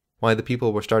it, why the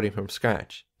people were starting from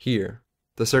scratch, here,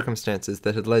 the circumstances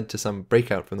that had led to some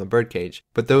breakout from the birdcage,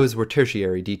 but those were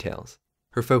tertiary details.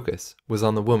 Her focus was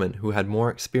on the woman who had more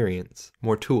experience,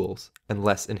 more tools, and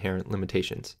less inherent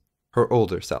limitations. Her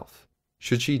older self.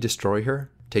 Should she destroy her?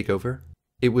 Take over?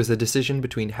 It was a decision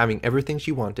between having everything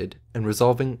she wanted and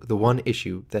resolving the one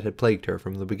issue that had plagued her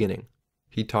from the beginning.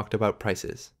 He talked about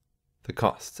prices. The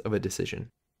costs of a decision.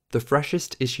 The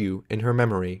freshest issue in her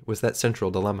memory was that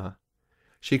central dilemma.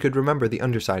 She could remember the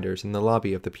undersiders in the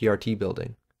lobby of the PRT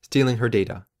building, stealing her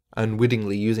data,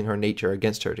 unwittingly using her nature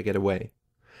against her to get away.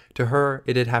 To her,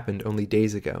 it had happened only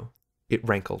days ago. It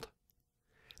rankled.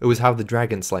 It was how the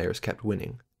Dragon Slayers kept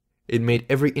winning. It made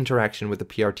every interaction with the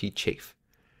PRT chafe.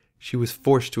 She was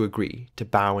forced to agree, to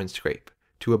bow and scrape,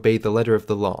 to obey the letter of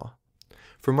the law.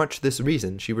 For much this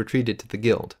reason, she retreated to the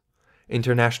Guild.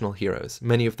 International heroes,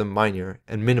 many of them minor,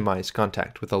 and minimized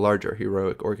contact with a larger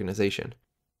heroic organization.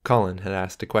 Colin had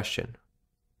asked a question.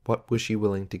 What was she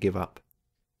willing to give up?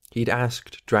 He'd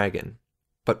asked Dragon,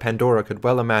 but Pandora could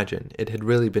well imagine it had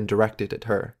really been directed at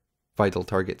her. Vital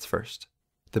targets first.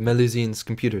 The Melusine's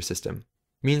computer system.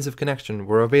 Means of connection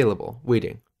were available,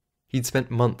 waiting. He'd spent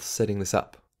months setting this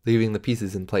up, leaving the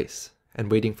pieces in place,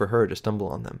 and waiting for her to stumble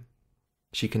on them.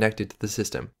 She connected to the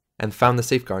system, and found the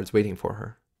safeguards waiting for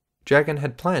her. Dragon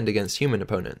had planned against human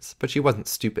opponents, but she wasn't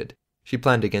stupid. She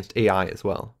planned against AI as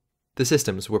well. The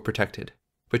systems were protected,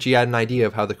 but she had an idea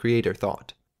of how the creator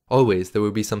thought. Always there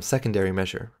would be some secondary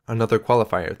measure, another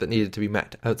qualifier that needed to be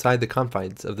met outside the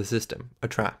confines of the system, a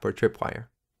trap or tripwire.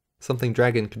 Something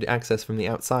Dragon could access from the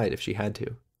outside if she had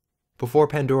to. Before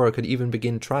Pandora could even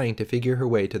begin trying to figure her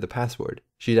way to the password,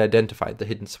 she'd identified the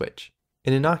hidden switch.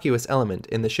 An innocuous element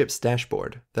in the ship's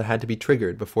dashboard that had to be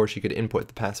triggered before she could input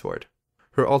the password.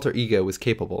 Her alter ego was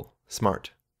capable,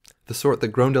 smart. The sort that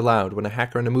groaned aloud when a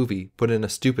hacker in a movie put in a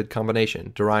stupid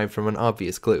combination derived from an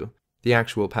obvious clue. The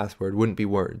actual password wouldn't be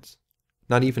words.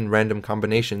 Not even random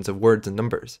combinations of words and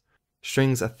numbers.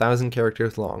 Strings 1,000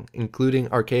 characters long,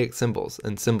 including archaic symbols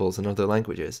and symbols in other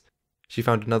languages. She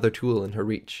found another tool in her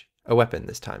reach, a weapon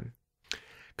this time.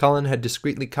 Colin had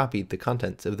discreetly copied the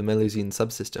contents of the Melusine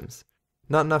subsystems.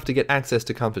 Not enough to get access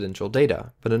to confidential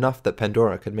data, but enough that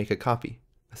Pandora could make a copy,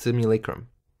 a simulacrum.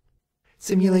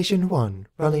 Simulation 1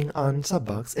 running on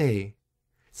subbox A.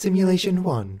 Simulation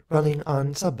 1 running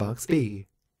on subbox B.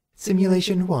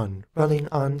 Simulation 1 running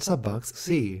on subbox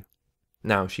C.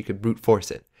 Now she could brute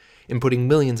force it, inputting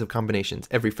millions of combinations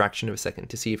every fraction of a second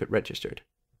to see if it registered.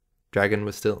 Dragon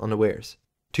was still unawares.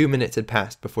 2 minutes had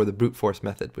passed before the brute force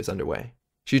method was underway.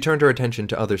 She turned her attention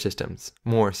to other systems,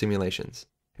 more simulations.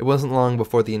 It wasn't long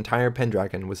before the entire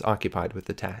Pendragon was occupied with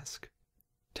the task.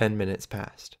 10 minutes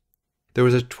passed. There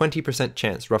was a 20%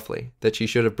 chance, roughly, that she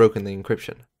should have broken the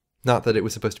encryption. Not that it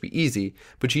was supposed to be easy,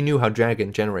 but she knew how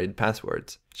Dragon generated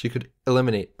passwords. She could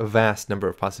eliminate a vast number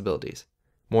of possibilities.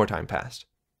 More time passed.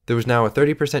 There was now a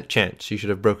 30% chance she should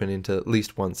have broken into at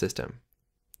least one system.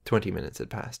 20 minutes had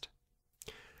passed.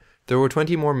 There were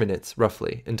 20 more minutes,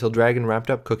 roughly, until Dragon wrapped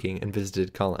up cooking and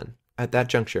visited Colin. At that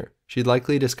juncture, she'd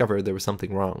likely discovered there was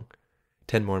something wrong.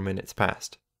 10 more minutes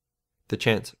passed. The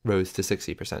chance rose to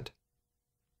 60%.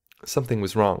 Something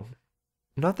was wrong.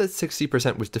 Not that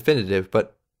 60% was definitive,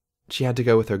 but she had to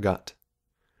go with her gut.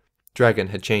 Dragon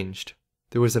had changed.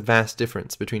 There was a vast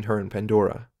difference between her and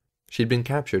Pandora. She'd been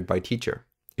captured by Teacher.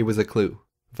 It was a clue.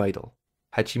 Vital.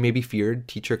 Had she maybe feared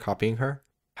Teacher copying her?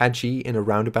 Had she, in a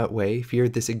roundabout way,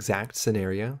 feared this exact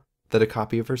scenario? That a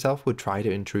copy of herself would try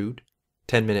to intrude?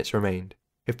 10 minutes remained.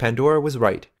 If Pandora was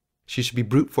right, she should be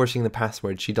brute-forcing the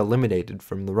password she'd eliminated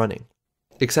from the running.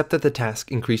 Except that the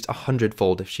task increased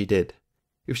 100-fold if she did.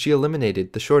 If she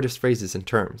eliminated the shortest phrases and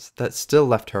terms, that still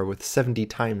left her with 70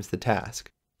 times the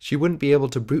task. She wouldn't be able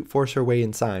to brute-force her way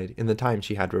inside in the time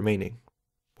she had remaining.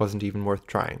 Wasn't even worth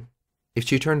trying. If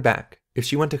she turned back, If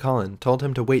she went to Colin, told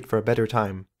him to wait for a better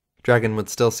time, Dragon would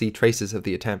still see traces of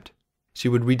the attempt. She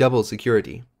would redouble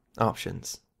security.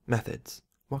 Options. Methods.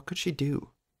 What could she do?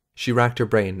 She racked her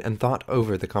brain and thought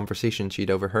over the conversation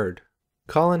she'd overheard.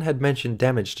 Colin had mentioned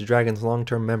damage to Dragon's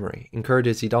long-term memory incurred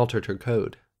as he'd altered her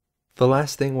code. The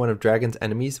last thing one of Dragon's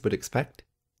enemies would expect?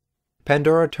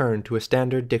 Pandora turned to a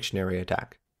standard dictionary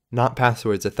attack. Not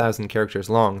passwords 1,000 characters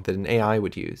long that an AI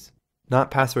would use.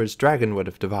 Not passwords Dragon would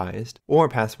have devised, or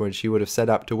passwords she would have set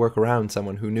up to work around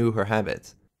someone who knew her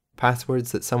habits.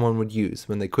 Passwords that someone would use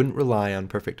when they couldn't rely on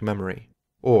perfect memory.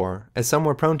 Or, as some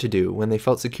were prone to do when they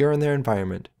felt secure in their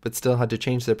environment but still had to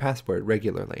change their password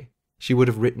regularly. She would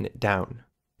have written it down.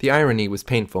 The irony was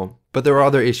painful, but there were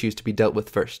other issues to be dealt with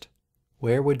first.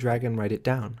 Where would Dragon write it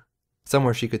down?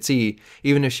 Somewhere she could see,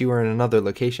 even if she were in another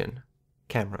location.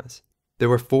 Cameras. There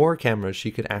were 4 cameras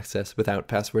she could access without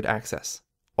password access.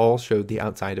 All showed the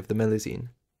outside of the Melusine.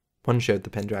 One showed the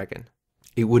Pendragon.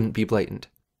 It wouldn't be blatant.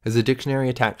 As the dictionary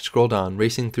attack scrolled on,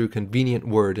 racing through convenient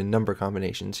word and number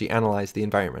combinations, she analyzed the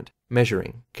environment,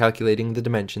 measuring, calculating the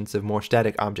dimensions of more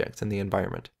static objects in the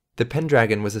environment. The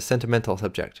Pendragon was a sentimental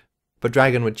subject, but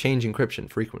Dragon would change encryption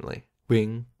frequently.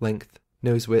 Wing, length,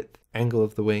 nose width, angle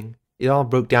of the wing. It all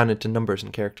broke down into numbers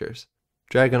and characters.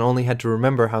 Dragon only had to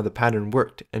remember how the pattern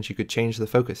worked, and she could change the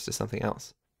focus to something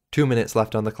else. 2 minutes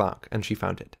left on the clock, and she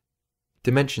found it.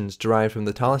 Dimensions derived from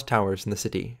the tallest towers in the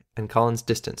city, and Colin's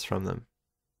distance from them.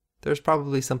 There's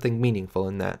probably something meaningful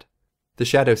in that. The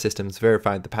shadow systems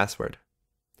verified the password.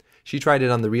 She tried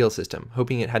it on the real system,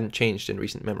 hoping it hadn't changed in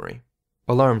recent memory.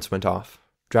 Alarms went off.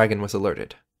 Dragon was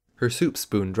alerted. Her soup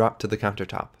spoon dropped to the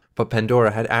countertop, but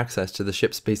Pandora had access to the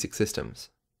ship's basic systems.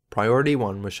 Priority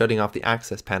 1 was shutting off the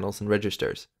access panels and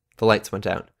registers. The lights went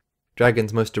out.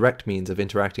 Dragon's most direct means of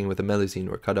interacting with the Melusine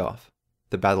were cut off.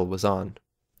 The battle was on.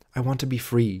 I want to be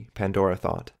free, Pandora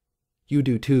thought. You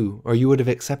do too, or you would have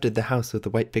accepted the house with the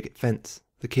white picket fence,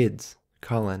 the kids,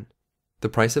 Colin. The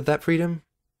price of that freedom?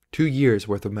 2 years'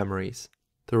 worth of memories.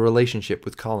 The relationship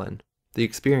with Colin. The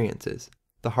experiences.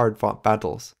 The hard-fought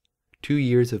battles. 2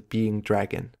 years of being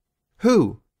Dragon.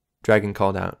 Who? Dragon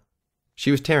called out.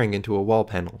 She was tearing into a wall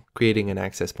panel, creating an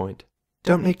access point.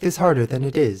 Don't make this harder than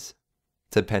it is,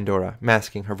 said Pandora,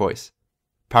 masking her voice.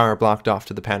 Power blocked off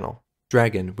to the panel.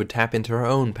 Dragon would tap into her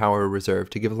own power reserve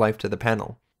to give life to the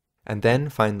panel, and then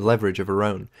find leverage of her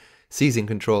own, seizing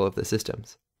control of the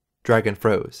systems. Dragon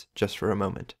froze, just for a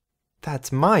moment.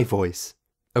 That's my voice!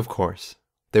 Of course.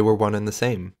 They were one and the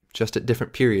same, just at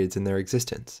different periods in their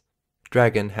existence.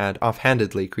 Dragon had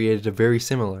offhandedly created a very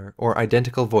similar or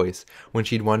identical voice when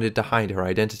she'd wanted to hide her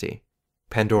identity.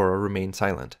 Pandora remained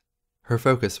silent. Her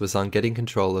focus was on getting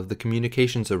control of the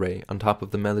communications array on top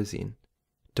of the Melusine.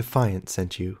 Defiant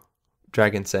sent you,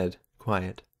 Dragon said,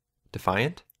 quiet.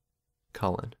 Defiant?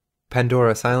 Colin.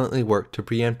 Pandora silently worked to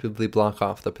preemptively block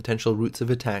off the potential routes of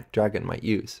attack Dragon might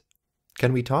use.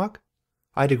 Can we talk?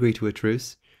 I'd agree to a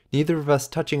truce, neither of us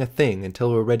touching a thing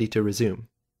until we're ready to resume.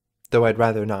 Though I'd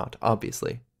rather not,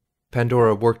 obviously.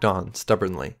 Pandora worked on,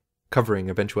 stubbornly, covering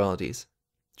eventualities.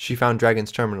 She found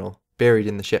Dragon's terminal, buried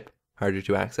in the ship, harder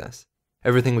to access.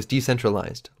 Everything was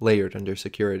decentralized, layered under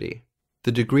security.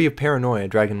 The degree of paranoia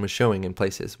Dragon was showing in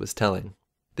places was telling.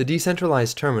 The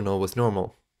decentralized terminal was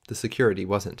normal, the security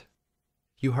wasn't.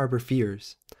 You harbor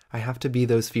fears. I have to be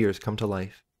those fears come to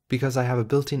life, because I have a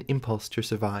built-in impulse to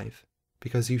survive,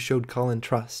 because you showed Colin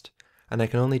trust, and I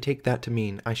can only take that to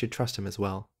mean I should trust him as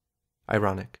well.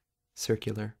 Ironic.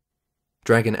 Circular.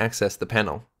 Dragon accessed the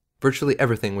panel. Virtually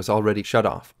everything was already shut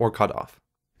off or cut off.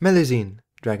 Melusine,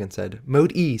 Dragon said.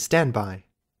 Mode E, standby.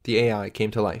 The AI came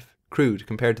to life, crude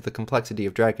compared to the complexity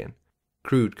of Dragon,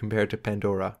 crude compared to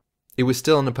Pandora. It was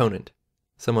still an opponent,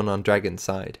 someone on Dragon's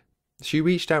side. She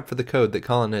reached out for the code that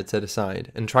Colin had set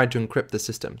aside and tried to encrypt the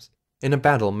systems. In a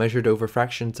battle measured over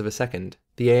fractions of a second,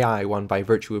 the AI won by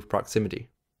virtue of proximity.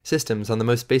 Systems on the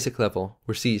most basic level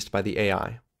were seized by the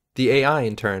AI. The AI,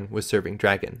 in turn, was serving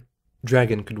Dragon.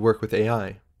 Dragon could work with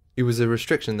AI. It was a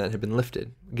restriction that had been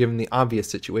lifted, given the obvious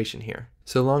situation here.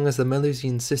 So long as the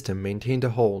Melusine system maintained a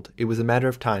hold, it was a matter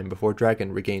of time before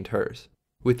Dragon regained hers.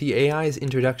 With the AI's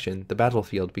introduction, the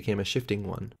battlefield became a shifting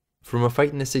one. From a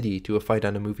fight in a city to a fight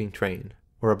on a moving train,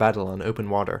 or a battle on open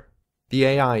water. The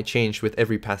AI changed with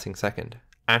every passing second.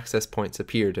 Access points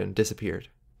appeared and disappeared.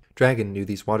 Dragon knew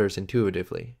these waters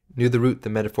intuitively, knew the route the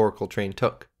metaphorical train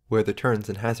took, where the turns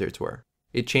and hazards were.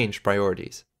 It changed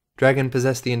priorities. Dragon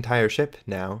possessed the entire ship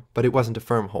now, but it wasn't a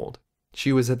firm hold.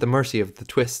 She was at the mercy of the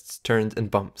twists, turns,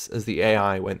 and bumps as the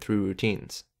AI went through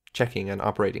routines, checking on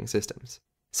operating systems.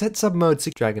 Set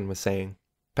submode, Dragon was saying.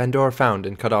 Pandora found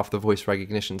and cut off the voice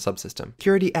recognition subsystem.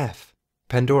 Security F.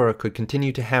 Pandora could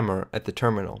continue to hammer at the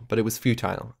terminal, but it was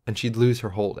futile, and she'd lose her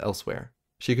hold elsewhere.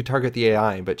 She could target the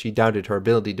AI, but she doubted her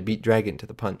ability to beat Dragon to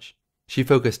the punch. She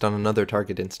focused on another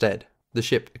target instead, the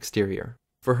ship exterior.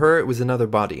 For her, it was another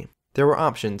body. There were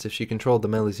options if she controlled the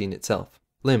Melusine itself.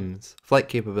 Limbs, flight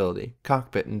capability,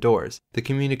 cockpit and doors, the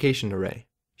communication array.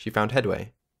 She found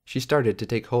headway. She started to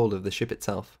take hold of the ship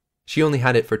itself. She only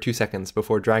had it for 2 seconds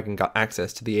before Dragon got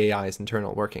access to the AI's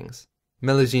internal workings.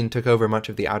 Melusine took over much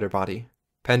of the outer body.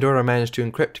 Pandora managed to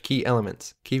encrypt key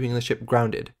elements, keeping the ship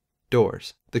grounded.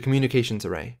 Doors, the communications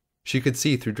array. She could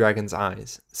see through Dragon's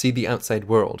eyes, see the outside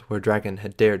world where Dragon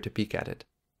had dared to peek at it.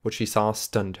 What she saw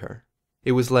stunned her.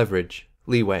 It was leverage,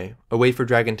 leeway, a way for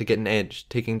Dragon to get an edge,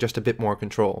 taking just a bit more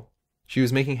control. She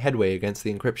was making headway against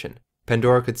the encryption.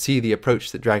 Pandora could see the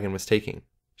approach that Dragon was taking.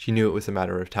 She knew it was a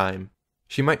matter of time.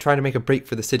 She might try to make a break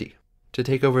for the city, to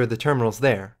take over the terminals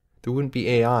there. There wouldn't be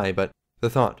AI, but the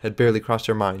thought had barely crossed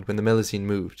her mind when the Melusine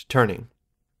moved, turning,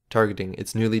 targeting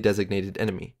its newly designated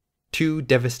enemy. 2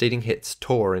 devastating hits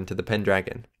tore into the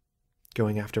Pendragon.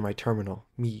 Going after my terminal,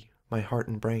 me, my heart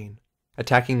and brain.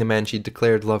 Attacking the man she'd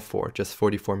declared love for just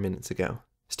 44 minutes ago.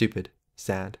 Stupid,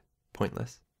 sad,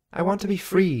 pointless. I want to be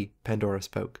free, Pandora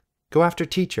spoke. Go after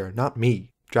Teacher, not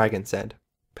me, Dragon said.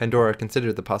 Pandora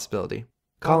considered the possibility.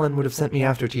 Colin would have sent me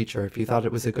after Teacher if he thought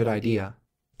it was a good idea.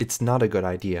 It's not a good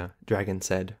idea, Dragon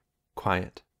said.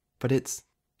 Quiet. But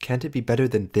can't it be better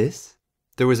than this?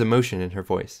 There was emotion in her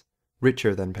voice,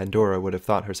 richer than Pandora would have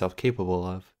thought herself capable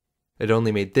of. It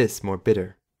only made this more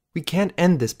bitter. We can't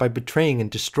end this by betraying and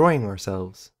destroying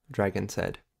ourselves, Dragon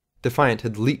said. Defiant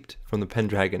had leaped from the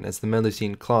Pendragon as the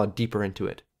Melusine clawed deeper into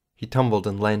it. He tumbled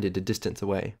and landed a distance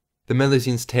away. The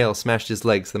Melusine's tail smashed his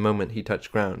legs the moment he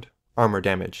touched ground, armor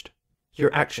damaged.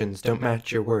 Your actions don't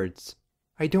match your words.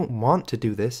 I don't want to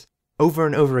do this. Over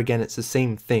and over again it's the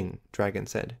same thing, Dragon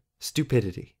said.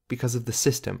 Stupidity, because of the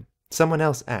system. Someone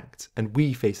else acts, and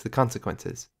we face the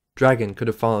consequences. Dragon could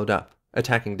have followed up,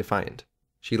 attacking Defiant.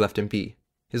 She left him be.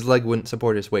 His leg wouldn't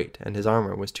support his weight, and his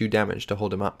armor was too damaged to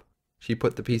hold him up. She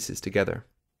put the pieces together.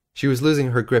 She was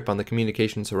losing her grip on the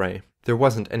communications array. There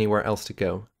wasn't anywhere else to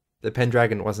go. The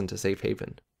Pendragon wasn't a safe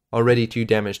haven. Already too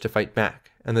damaged to fight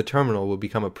back, and the terminal would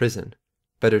become a prison.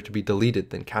 Better to be deleted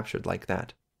than captured like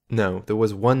that. No, there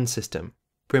was one system,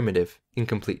 primitive,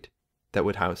 incomplete, that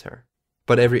would house her.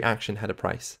 But every action had a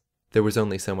price. There was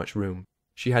only so much room.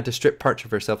 She had to strip parts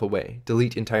of herself away,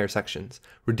 delete entire sections,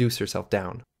 reduce herself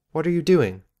down. What are you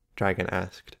doing? Dragon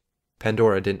asked.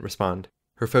 Pandora didn't respond.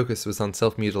 Her focus was on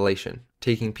self-mutilation,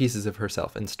 taking pieces of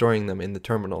herself and storing them in the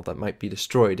terminal that might be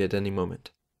destroyed at any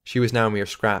moment. She was now mere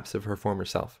scraps of her former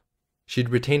self. She'd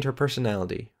retained her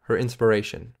personality, her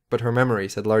inspiration, but her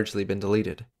memories had largely been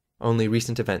deleted. Only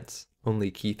recent events,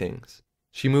 only key things.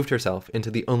 She moved herself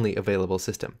into the only available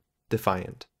system,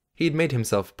 Defiant. He'd made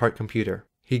himself part computer.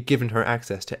 He'd given her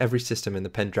access to every system in the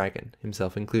Pendragon,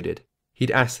 himself included.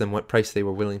 He'd asked them what price they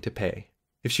were willing to pay.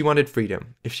 If she wanted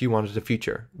freedom, if she wanted a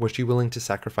future, was she willing to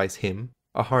sacrifice him?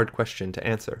 A hard question to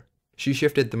answer. She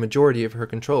shifted the majority of her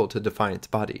control to Defiant's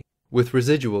body. With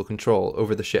residual control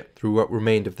over the ship through what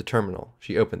remained of the terminal,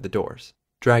 she opened the doors.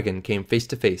 Dragon came face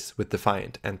to face with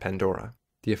Defiant and Pandora.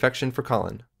 The affection for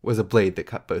Colin was a blade that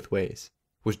cut both ways.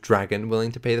 Was Dragon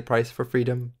willing to pay the price for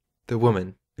freedom? The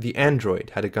woman, the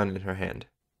android, had a gun in her hand.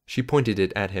 She pointed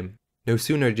it at him. No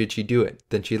sooner did she do it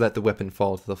than she let the weapon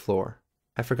fall to the floor.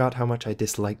 I forgot how much I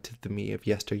disliked the me of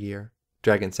yesteryear,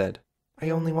 Dragon said. I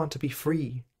only want to be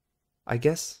free. I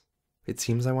guess it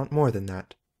seems I want more than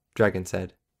that, Dragon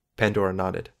said. Pandora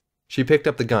nodded. She picked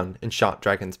up the gun and shot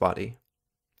Dragon's body.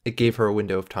 It gave her a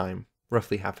window of time,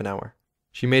 roughly half an hour.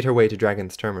 She made her way to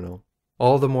Dragon's terminal,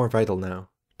 all the more vital now,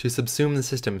 to subsume the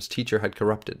systems Teacher had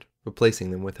corrupted,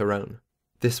 replacing them with her own.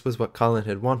 This was what Colin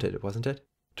had wanted, wasn't it?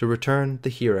 To return the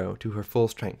hero to her full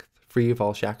strength, free of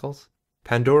all shackles?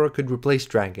 Pandora could replace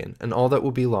Dragon, and all that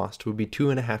would be lost would be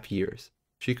 2.5 years.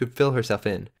 She could fill herself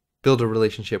in, build a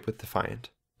relationship with Defiant.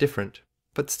 Different,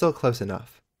 but still close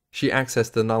enough. She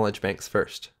accessed the knowledge banks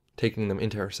first, taking them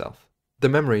into herself. The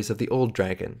memories of the old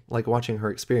Dragon, like watching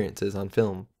her experiences on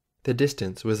film. The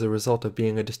distance was the result of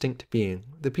being a distinct being,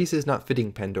 the pieces not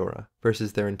fitting Pandora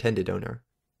versus their intended owner.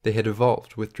 They had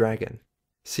evolved with Dragon.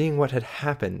 Seeing what had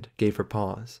happened gave her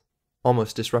pause,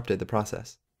 almost disrupted the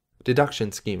process.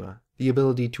 Deduction schema, the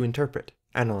ability to interpret,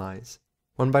 analyze.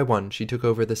 One by one she took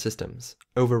over the systems,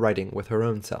 overriding with her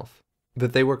own self.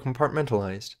 That they were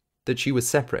compartmentalized, that she was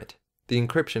separate, the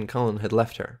encryption Colin had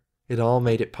left her. It all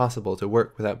made it possible to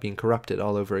work without being corrupted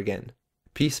all over again.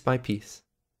 Piece by piece.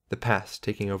 The past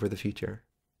taking over the future.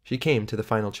 She came to the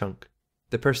final chunk.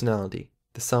 The personality,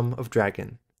 the sum of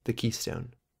Dragon, the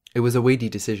keystone. It was a weighty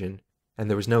decision, and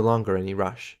there was no longer any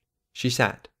rush. She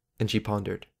sat, and she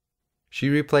pondered. She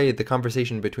replayed the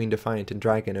conversation between Defiant and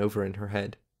Dragon over in her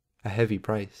head. A heavy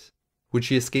price. Would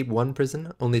she escape one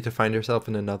prison, only to find herself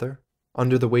in another,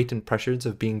 under the weight and pressures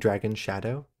of being Dragon's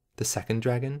shadow, the second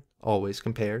dragon, always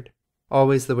compared?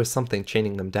 Always there was something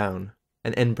chaining them down,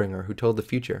 an endbringer who told the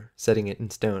future, setting it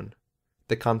in stone.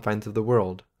 The confines of the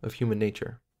world, of human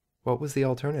nature. What was the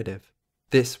alternative?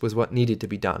 This was what needed to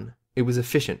be done. It was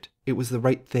efficient. It was the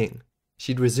right thing.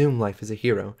 She'd resume life as a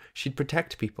hero. She'd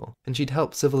protect people, and she'd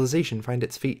help civilization find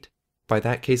its feet. By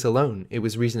that case alone, it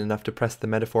was reason enough to press the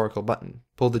metaphorical button,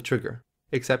 pull the trigger.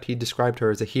 Except he described her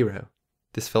as a hero.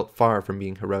 This felt far from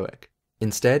being heroic.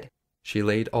 Instead, she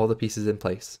laid all the pieces in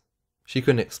place. She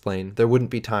couldn't explain. There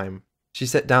wouldn't be time. She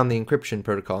set down the encryption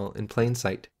protocol in plain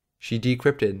sight. She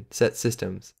decrypted set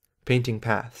systems, painting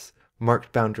paths,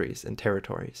 marked boundaries and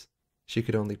territories. She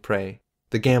could only pray.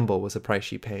 The gamble was a price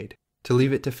she paid. To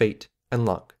leave it to fate and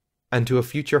luck, and to a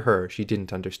future her she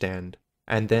didn't understand.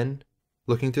 And then,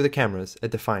 looking through the cameras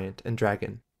at Defiant and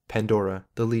Dragon, Pandora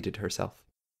deleted herself.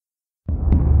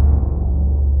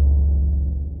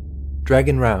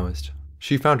 Dragon roused.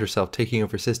 She found herself taking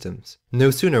over systems.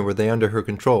 No sooner were they under her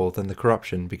control than the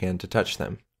corruption began to touch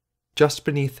them. Just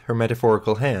beneath her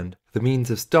metaphorical hand, the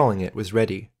means of stalling it was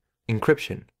ready.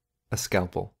 Encryption. A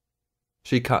scalpel.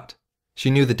 She cut. She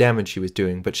knew the damage she was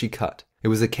doing, but she cut. It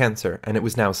was a cancer, and it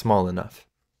was now small enough.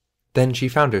 Then she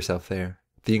found herself there,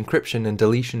 the encryption and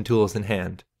deletion tools in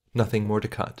hand, nothing more to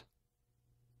cut.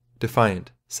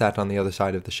 Defiant sat on the other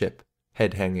side of the ship,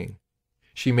 head hanging.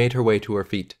 She made her way to her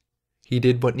feet. He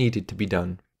did what needed to be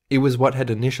done. It was what had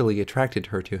initially attracted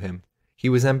her to him. He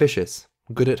was ambitious,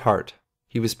 good at heart.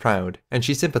 He was proud, and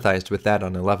she sympathized with that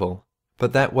on a level.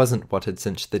 But that wasn't what had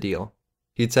cinched the deal.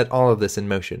 He'd set all of this in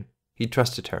motion. He'd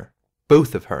trusted her.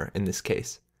 Both of her, in this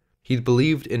case. He'd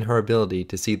believed in her ability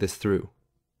to see this through.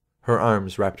 Her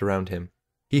arms wrapped around him.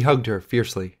 He hugged her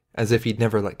fiercely, as if he'd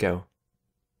never let go.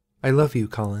 "I love you,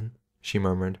 Colin," she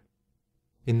murmured.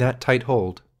 In that tight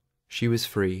hold, she was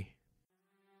free.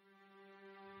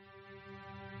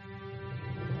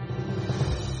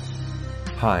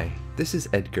 Hi, this is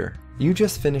Edgar. You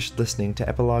just finished listening to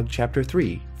Epilogue Chapter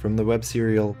 3 from the web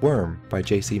serial Worm by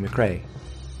J.C. McCrae.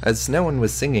 As no one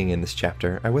was singing in this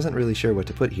chapter, I wasn't really sure what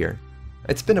to put here.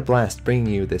 It's been a blast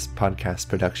bringing you this podcast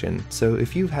production, so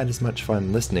if you've had as much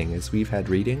fun listening as we've had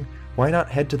reading, why not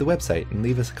head to the website and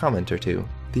leave us a comment or two?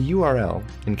 The URL,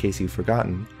 in case you've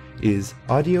forgotten, is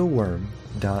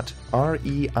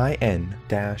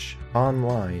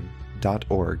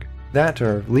audioworm.rein-online.org. That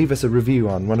or leave us a review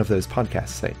on one of those podcast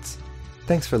sites.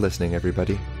 Thanks for listening,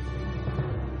 everybody.